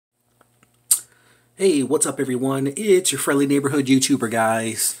Hey, what's up everyone? It's your friendly neighborhood YouTuber,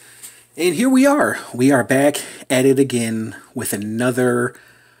 guys. And here we are. We are back at it again with another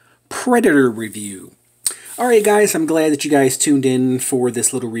Predator review. Alright guys, I'm glad that you guys tuned in for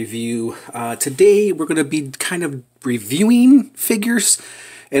this little review. Today we're going to be kind of reviewing figures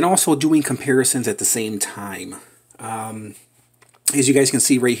and also doing comparisons at the same time. As you guys can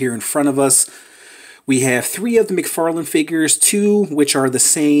see right here in front of us, we have 3 of the McFarlane figures, 2 which are the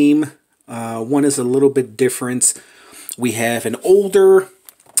same. One is a little bit different. We have an older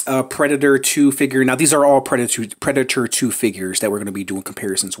Predator 2 figure. Now these are all Predator 2 figures that we're going to be doing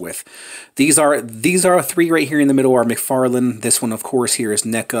comparisons with. These are 3 right here in the middle are McFarlane. This one, of course, here is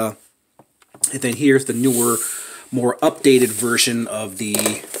NECA. And then here's the newer, more updated version of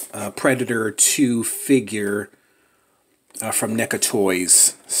the Predator 2 figure from NECA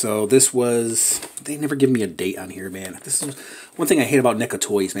Toys. So this was, they never give me a date on here, man. This is one thing I hate about NECA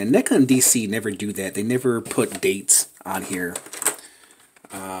Toys, man. NECA and DC never do that. They never put dates on here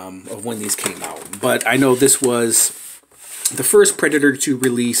of when these came out. But I know this was the first Predator 2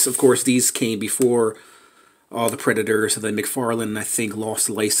 release. Of course, these came before all the Predators. So then McFarlane, I think, lost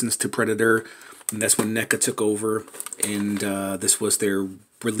the license to Predator. And that's when NECA took over. And this was their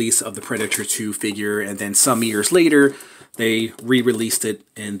release of the Predator 2 figure. And then some years later, they re-released it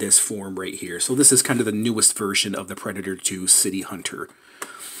in this form right here. So this is kind of the newest version of the Predator 2 City Hunter.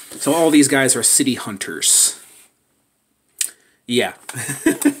 So all these guys are City Hunters. Yeah.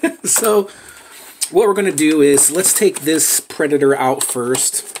 So what we're going to do is, let's take this Predator out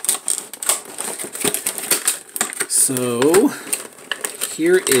first. So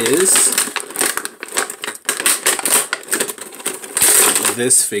here is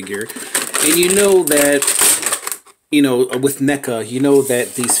this figure. And you know that, you know, with NECA, you know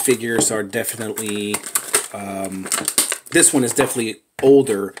that these figures are definitely, this one is definitely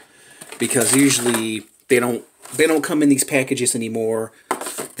older, because usually they don't come in these packages anymore.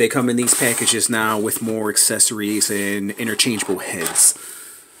 They come in these packages now with more accessories and interchangeable heads.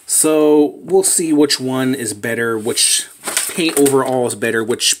 So we'll see which one is better, which paint overall is better,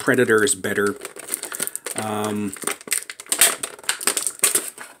 which Predator is better.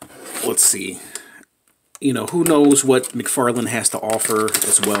 Let's see. You know, who knows what McFarlane has to offer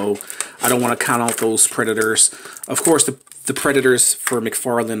as well. I don't want to count out those Predators. Of course, the Predators for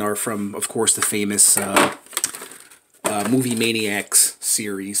McFarlane are from, of course, the famous Movie Maniacs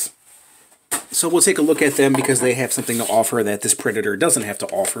series. So we'll take a look at them because they have something to offer that this Predator doesn't have to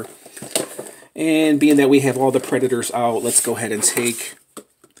offer. And being that we have all the Predators out, let's go ahead and take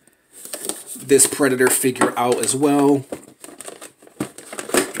this Predator figure out as well.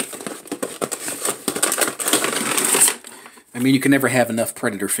 I mean, you can never have enough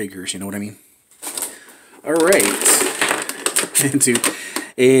Predator figures, you know what I mean? Alright.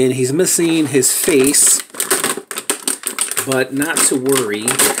 And he's missing his face. But not to worry,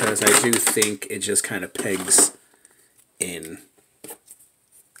 because I do think it just kind of pegs in.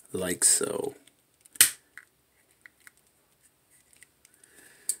 Like so.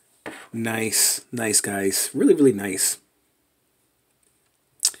 Nice. Nice, guys. Really, really nice.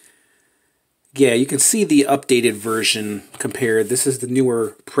 Yeah, you can see the updated version compared. This is the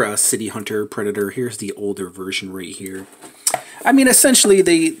newer City Hunter Predator. Here's the older version right here. I mean, essentially,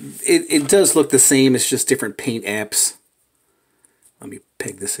 it does look the same. It's just different paint apps. Let me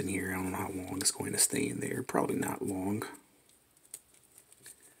peg this in here. I don't know how long it's going to stay in there. Probably not long.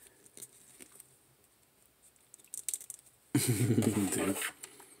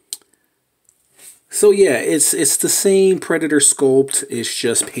 So yeah, it's the same Predator sculpt. It's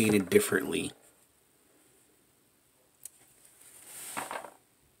just painted differently.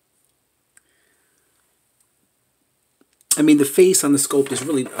 I mean, the face on the sculpt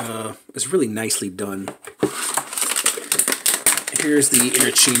is really nicely done. Here's the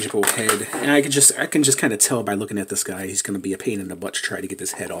interchangeable head, and I can just kind of tell by looking at this guy, he's going to be a pain in the butt to try to get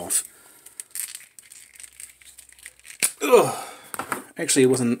this head off. Ugh. Actually,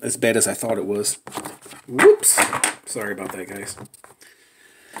 it wasn't as bad as I thought it was. Whoops. Sorry about that, guys.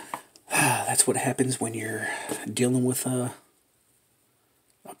 That's what happens when you're dealing with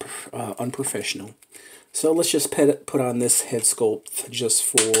unprofessional. So let's just put on this head sculpt just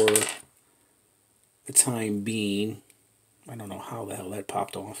for the time being. I don't know how the hell that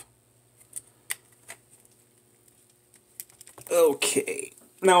popped off. Okay.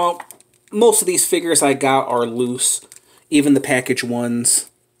 Now, most of these figures I got are loose. Even the package ones.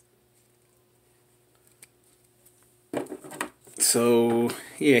 So,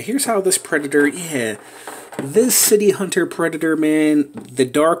 yeah, here's how this Predator, yeah. This City Hunter Predator, man, the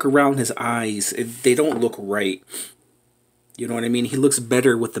dark around his eyes, they don't look right. You know what I mean? He looks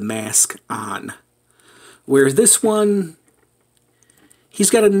better with the mask on. Whereas this one, he's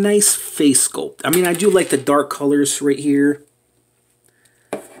got a nice face sculpt. I mean, I do like the dark colors right here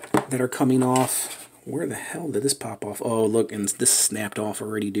that are coming off. Where the hell did this pop off? Oh, look, and this snapped off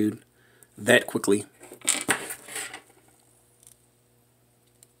already, dude. That quickly.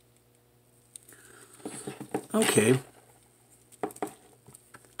 Okay.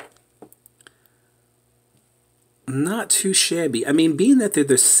 Not too shabby. I mean, being that they're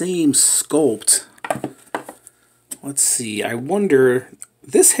the same sculpt, let's see. I wonder,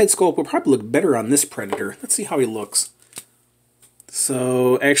 this head sculpt will probably look better on this Predator. Let's see how he looks.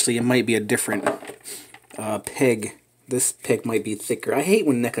 So, actually, it might be a different peg. This peg might be thicker. I hate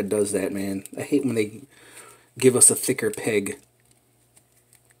when NECA does that, man. I hate when they give us a thicker peg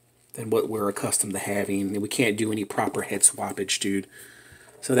than what we're accustomed to having. And we can't do any proper head swappage, dude.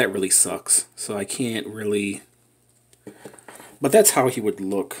 So that really sucks. So I can't really... But that's how he would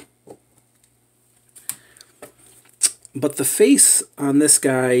look. But the face on this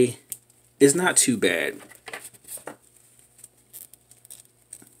guy is not too bad.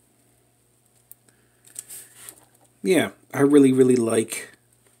 Yeah, I really, really like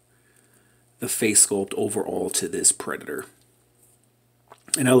the face sculpt overall to this Predator.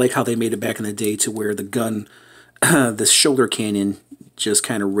 And I like how they made it back in the day to where the gun, the shoulder cannon, just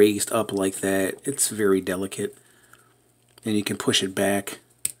kind of raised up like that. It's very delicate. And you can push it back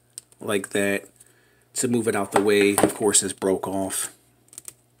like that to move it out the way. Of course, it's broke off.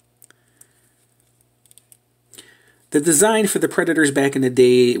 The design for the Predators back in the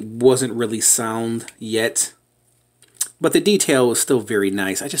day wasn't really sound yet. But the detail is still very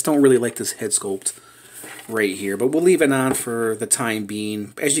nice. I just don't really like this head sculpt right here. But we'll leave it on for the time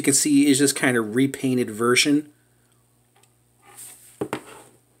being. As you can see, it's just kind of repainted version.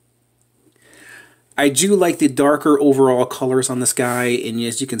 I do like the darker overall colors on this guy. And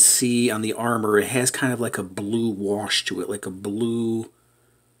as you can see on the armor, it has kind of like a blue wash to it. Like a blue,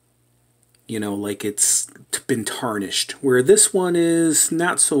 you know, like it's been tarnished. Where this one is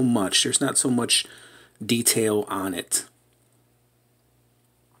not so much. There's not so much detail on it.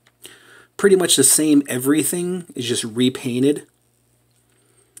 Pretty much the same everything, is just repainted.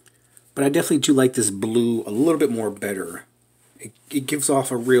 But I definitely do like this blue a little bit more better. It gives off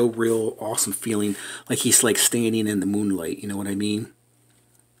a real awesome feeling, like he's like standing in the moonlight, you know what I mean?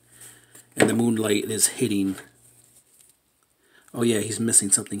 And the moonlight is hitting. Oh yeah, he's missing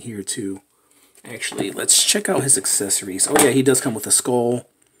something here too. Actually, let's check out his accessories. Oh yeah, he does come with a skull.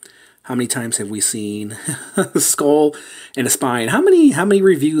 How many times have we seen a skull and a spine? How many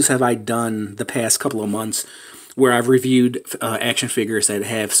reviews have I done the past couple of months where I've reviewed action figures that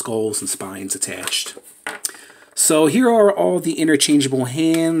have skulls and spines attached? So here are all the interchangeable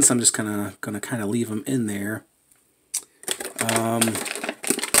hands. I'm just gonna kind of leave them in there.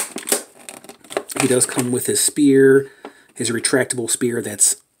 He does come with his spear, his retractable spear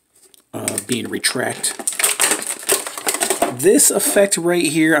that's being retracted. This effect right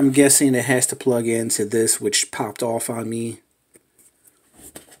here, I'm guessing it has to plug into this, which popped off on me.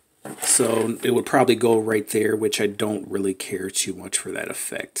 So it would probably go right there, which I don't really care too much for that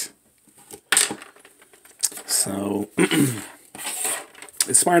effect. So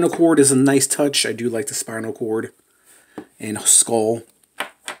the spinal cord is a nice touch. I do like the spinal cord and skull.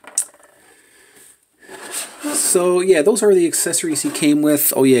 So yeah, those are the accessories he came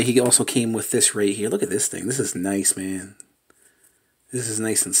with. Oh yeah, he also came with this right here. Look at this thing. This is nice, man. This is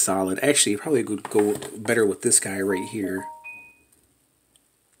nice and solid. Actually, it probably would go better with this guy right here,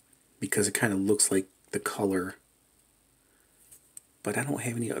 because it kind of looks like the color. But I don't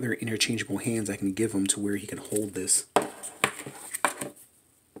have any other interchangeable hands I can give him to where he can hold this.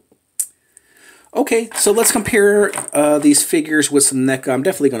 Okay, so let's compare these figures with some NECA. I'm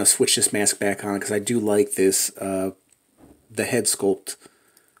definitely going to switch this mask back on because I do like this, the head sculpt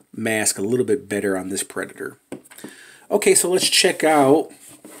mask a little bit better on this Predator. Okay, so let's check out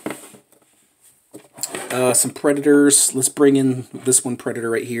some Predators. Let's bring in this one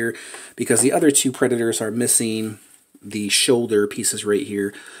Predator right here, because the other two Predators are missing the shoulder pieces right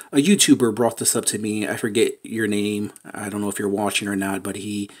here. A YouTuber brought this up to me. I forget your name. I don't know if you're watching or not, but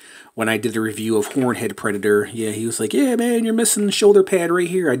when I did a review of Hornhead Predator, yeah, he was like, yeah, man, you're missing the shoulder pad right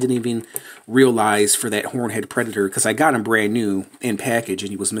here. I didn't even realize for that Hornhead Predator, because I got him brand new in package,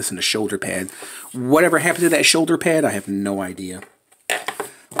 and he was missing a shoulder pad. Whatever happened to that shoulder pad, I have no idea.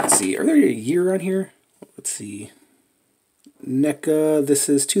 Let's see, are there a year on here? Let's see. NECA, this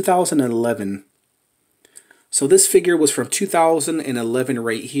is 2011. So this figure was from 2011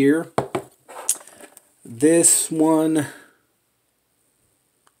 right here. This one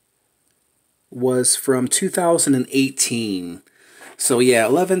was from 2018. So yeah,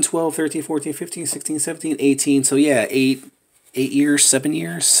 11, 12, 13, 14, 15, 16, 17, 18. So yeah, 8 years, 7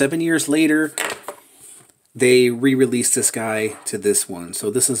 years. 7 years later, they re-released this guy to this one. So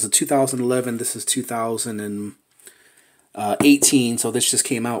this is a 2011. This is 2018. So this just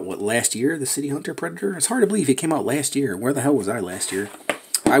came out, what, last year? The City Hunter Predator? It's hard to believe it came out last year. Where the hell was I last year?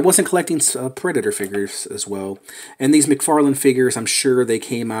 I wasn't collecting Predator figures as well. And these McFarlane figures, I'm sure they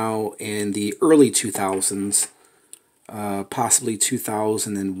came out in the early 2000s. Possibly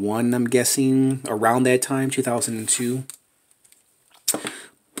 2001, I'm guessing. Around that time, 2002.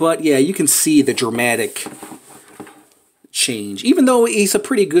 But yeah, you can see the dramatic change. Even though he's a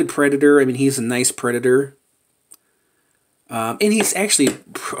pretty good Predator. I mean, he's a nice Predator. And he's actually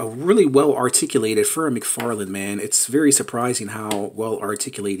really well articulated for a McFarlane, man. It's very surprising how well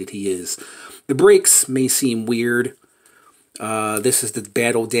articulated he is. The brakes may seem weird. This is the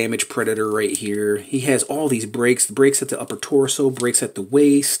battle damage Predator right here. He has all these brakes. Brakes at the upper torso, brakes at the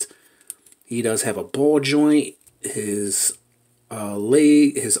waist. He does have a ball joint. His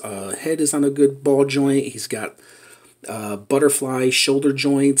head is on a good ball joint. He's got butterfly shoulder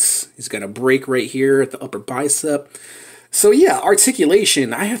joints. He's got a brake right here at the upper bicep. So yeah,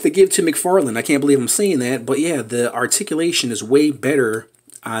 articulation, I have to give to McFarlane. I can't believe I'm saying that, but yeah, the articulation is way better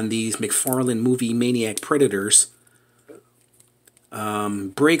on these McFarlane Movie Maniac Predators.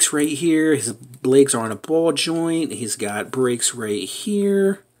 Brakes right here. His legs are on a ball joint. He's got brakes right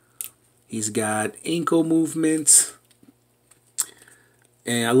here. He's got ankle movements.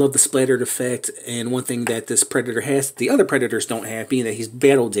 And I love the splattered effect. And one thing that this Predator has, the other Predators don't have, being that he's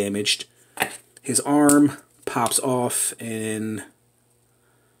battle damaged. His arm pops off, and at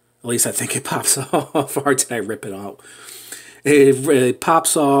least I think it pops off. Or did I rip it out? It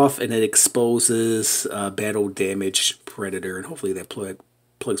pops off, and it exposes battle damaged Predator. And hopefully that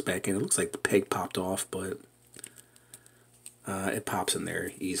plugs back in. It looks like the peg popped off, but it pops in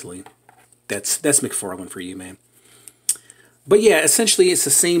there easily. That's McFarlane for you, man. But yeah, essentially it's the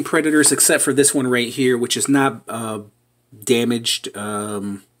same Predators except for this one right here, which is not damaged,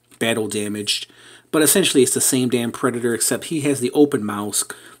 battle damaged. But essentially it's the same damn Predator, except he has the open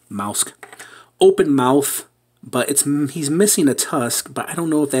mouth, but he's missing a tusk. But I don't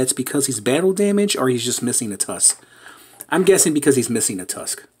know if that's because he's battle damaged or he's just missing a tusk. I'm guessing because he's missing a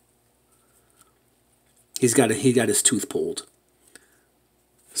tusk. He got his tooth pulled.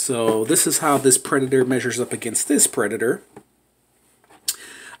 So this is how this Predator measures up against this Predator.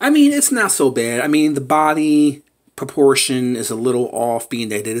 I mean, it's not so bad. I mean, the body proportion is a little off, being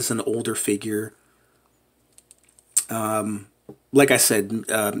that it is an older figure. Like I said,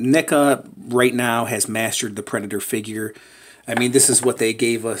 NECA right now has mastered the Predator figure. I mean, this is what they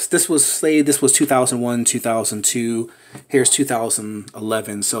gave us. This was 2001, 2002. Here's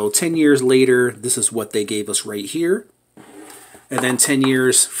 2011. So 10 years later, this is what they gave us right here. And then 10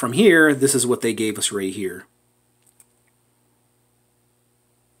 years from here, this is what they gave us right here.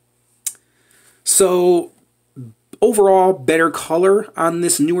 So overall, better color on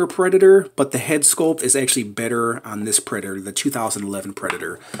this newer Predator, but the head sculpt is actually better on this Predator, the 2011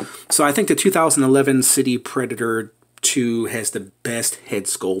 Predator. So I think the 2011 City Predator 2 has the best head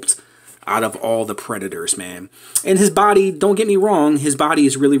sculpt out of all the Predators, man. And his body, don't get me wrong, his body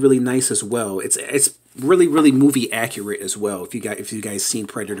is really, really nice as well. It's really, really movie accurate as well, if you guys seen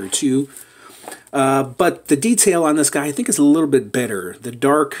Predator 2. But the detail on this guy, I think, is a little bit better. The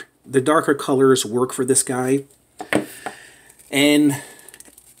darker colors work for this guy. And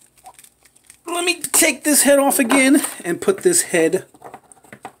let me take this head off again and put this head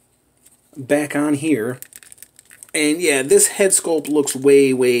back on here. And yeah, this head sculpt looks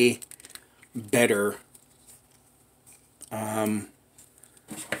way, way better on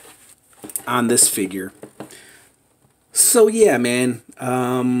this figure. So yeah, man.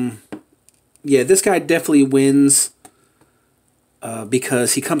 Yeah, this guy definitely wins.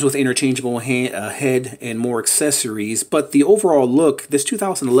 Because he comes with interchangeable head and more accessories. But the overall look, this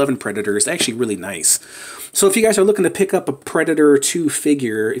 2011 Predator is actually really nice. So if you guys are looking to pick up a Predator 2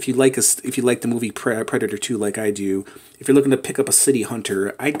 figure, if you like the movie Predator 2 like I do, if you're looking to pick up a City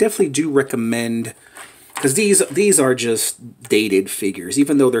Hunter, I definitely do recommend, because these are just dated figures.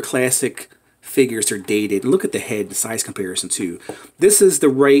 Even though they're classic figures, they're dated. And look at the head, the size comparison too. This is the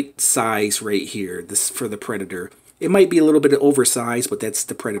right size right here, this for the Predator. It might be a little bit oversized, but that's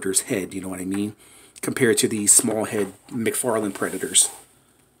the Predator's head, you know what I mean? Compared to the small head McFarlane Predators.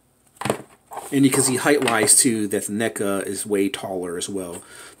 And you can see height-wise, too, that the NECA is way taller as well.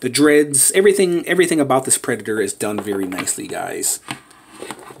 The dreads, everything about this Predator is done very nicely, guys.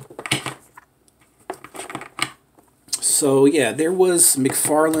 So, yeah, there was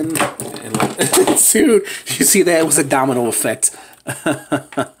McFarlane. And dude, you see that? It was a domino effect.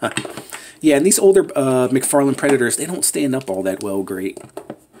 Yeah, and these older McFarlane Predators, they don't stand up all that well. Great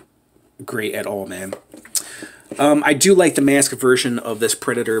at all, man. I do like the mask version of this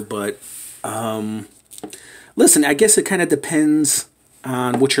Predator, but listen, I guess it kind of depends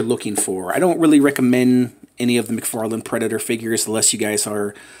on what you're looking for. I don't really recommend any of the McFarlane Predator figures unless you guys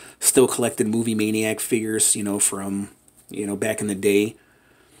are still collecting Movie Maniac figures, you know, from, you know, back in the day.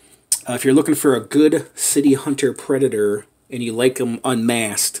 If you're looking for a good City Hunter Predator and you like them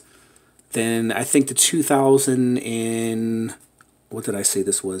unmasked, then I think the 2000 and... what did I say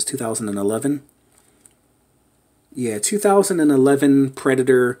this was? 2011? Yeah, 2011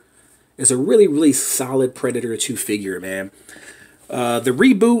 Predator is a really, really solid Predator 2 figure, man. The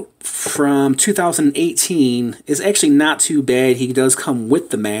reboot from 2018 is actually not too bad. He does come with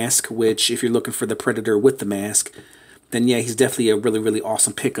the mask, which if you're looking for the Predator with the mask, then yeah, he's definitely a really, really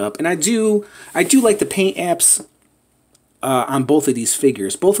awesome pickup. And I do like the paint apps on both of these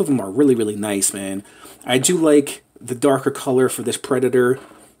figures. Both of them are really, really nice, man. I do like the darker color for this Predator.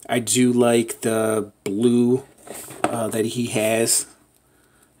 I do like the blue that he has.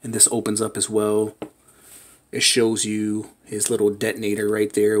 And this opens up as well. It shows you his little detonator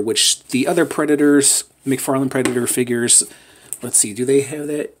right there, which the other Predators, McFarlane Predator figures, let's see, do they have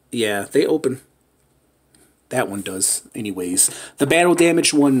that? Yeah, they open. That one does, anyways. The battle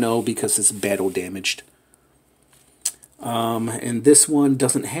damaged one, no, because it's battle damaged. And this one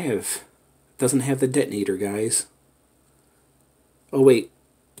doesn't have the detonator, guys. Oh wait,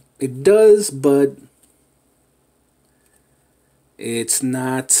 it does, but it's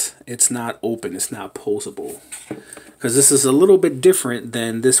not open. It's not posable, because this is a little bit different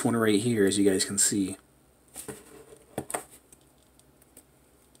than this one right here, as you guys can see.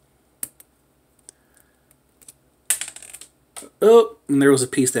 Oh, and there was a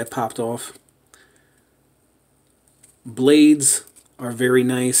piece that popped off. Blades are very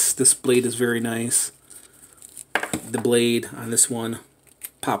nice. This blade is very nice. The blade on this one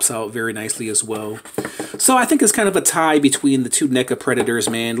pops out very nicely as well. So I think it's kind of a tie between the two NECA Predators,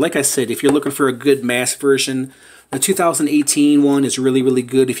 man. Like I said, if you're looking for a good mask version, the 2018 one is really, really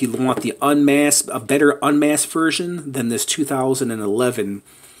good. If you want the unmasked, a better unmasked version, then this 2011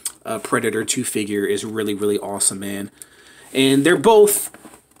 Predator 2 figure is really, really awesome, man. And they're both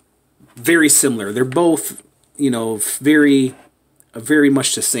very similar. They're both, you know, very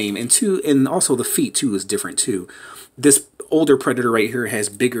much the same. And also the feet too is different too. This older Predator right here has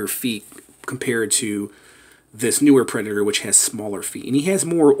bigger feet compared to this newer Predator, which has smaller feet. And he has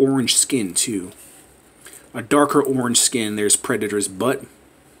more orange skin too. A darker orange skin. There's Predator's butt.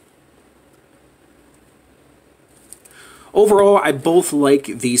 Overall, I both like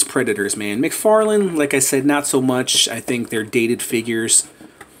these Predators, man. McFarlane, like I said, not so much. I think they're dated figures.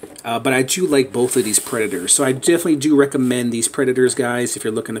 But I do like both of these Predators. So I definitely do recommend these Predators, guys, if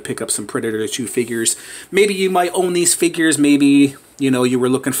you're looking to pick up some Predator 2 figures. Maybe you might own these figures. Maybe, you know, you were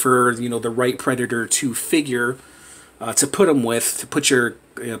looking for, you know, the right Predator 2 figure to put them with, to put your,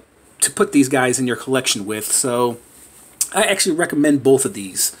 to put these guys in your collection with. So I actually recommend both of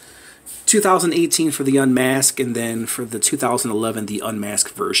these. 2018 for the unmasked, and then for the 2011 the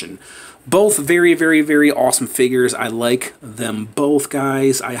unmasked version. Both very, very, very awesome figures. I like them both,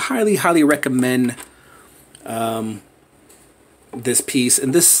 guys. I highly, highly recommend this piece.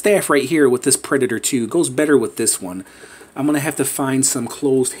 And this staff right here with this Predator 2 goes better with this one. I'm going to have to find some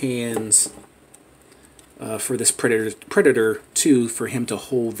closed hands for this Predator 2 for him to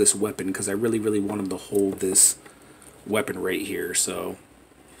hold this weapon, because I really, really want him to hold this weapon right here. So...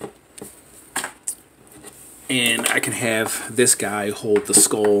 and I can have this guy hold the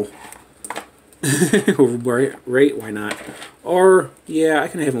skull. right? Why not? Or, yeah, I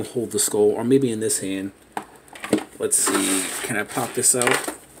can have him hold the skull. Or maybe in this hand. Let's see. Can I pop this out?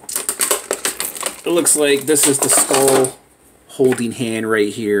 It looks like this is the skull holding hand right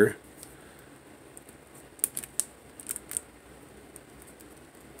here.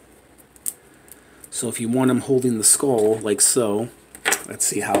 So if you want him holding the skull, like so. Let's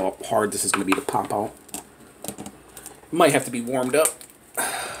see how hard this is going to be to pop out. Might have to be warmed up.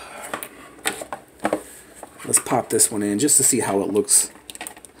 Let's pop this one in just to see how it looks.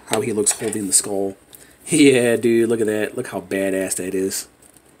 How he looks holding the skull. Yeah, dude, look at that. Look how badass that is.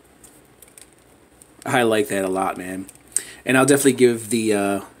 I like that a lot, man. And I'll definitely give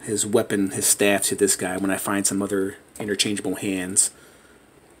the his weapon, his staff, to this guy when I find some other interchangeable hands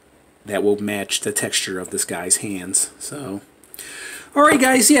that will match the texture of this guy's hands. So... alright,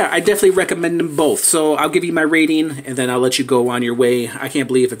 guys, yeah, I definitely recommend them both. So I'll give you my rating, and then I'll let you go on your way. I can't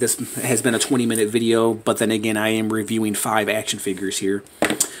believe that this has been a 20-minute video, but then again, I am reviewing 5 action figures here.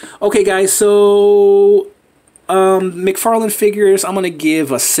 Okay, guys, so McFarlane figures, I'm going to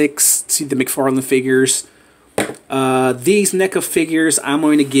give a 6 to the McFarlane figures. These NECA figures, I'm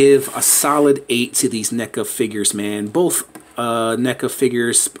going to give a solid 8 to these NECA figures, man. Both NECA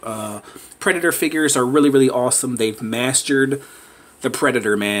figures, Predator figures are really, really awesome. They've mastered the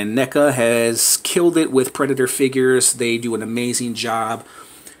Predator, man. NECA has killed it with Predator figures. They do an amazing job.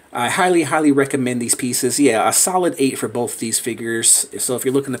 I highly, highly recommend these pieces. Yeah, a solid 8 for both these figures. So if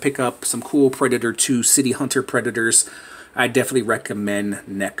you're looking to pick up some cool Predator 2 City Hunter Predators, I definitely recommend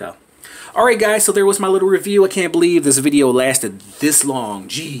NECA. Alright guys, so there was my little review. I can't believe this video lasted this long.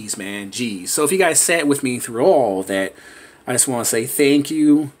 Jeez, man, jeez. So if you guys sat with me through all that, I just want to say thank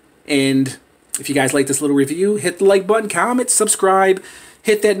you. And if you guys like this little review, hit the like button, comment, subscribe,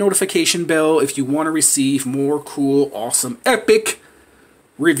 hit that notification bell if you want to receive more cool, awesome, epic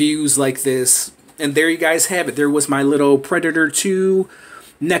reviews like this. And there you guys have it. There was my little Predator 2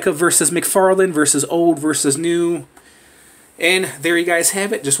 NECA versus McFarlane versus old versus new. And there you guys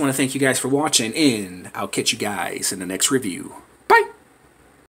have it. Just want to thank you guys for watching, and I'll catch you guys in the next review.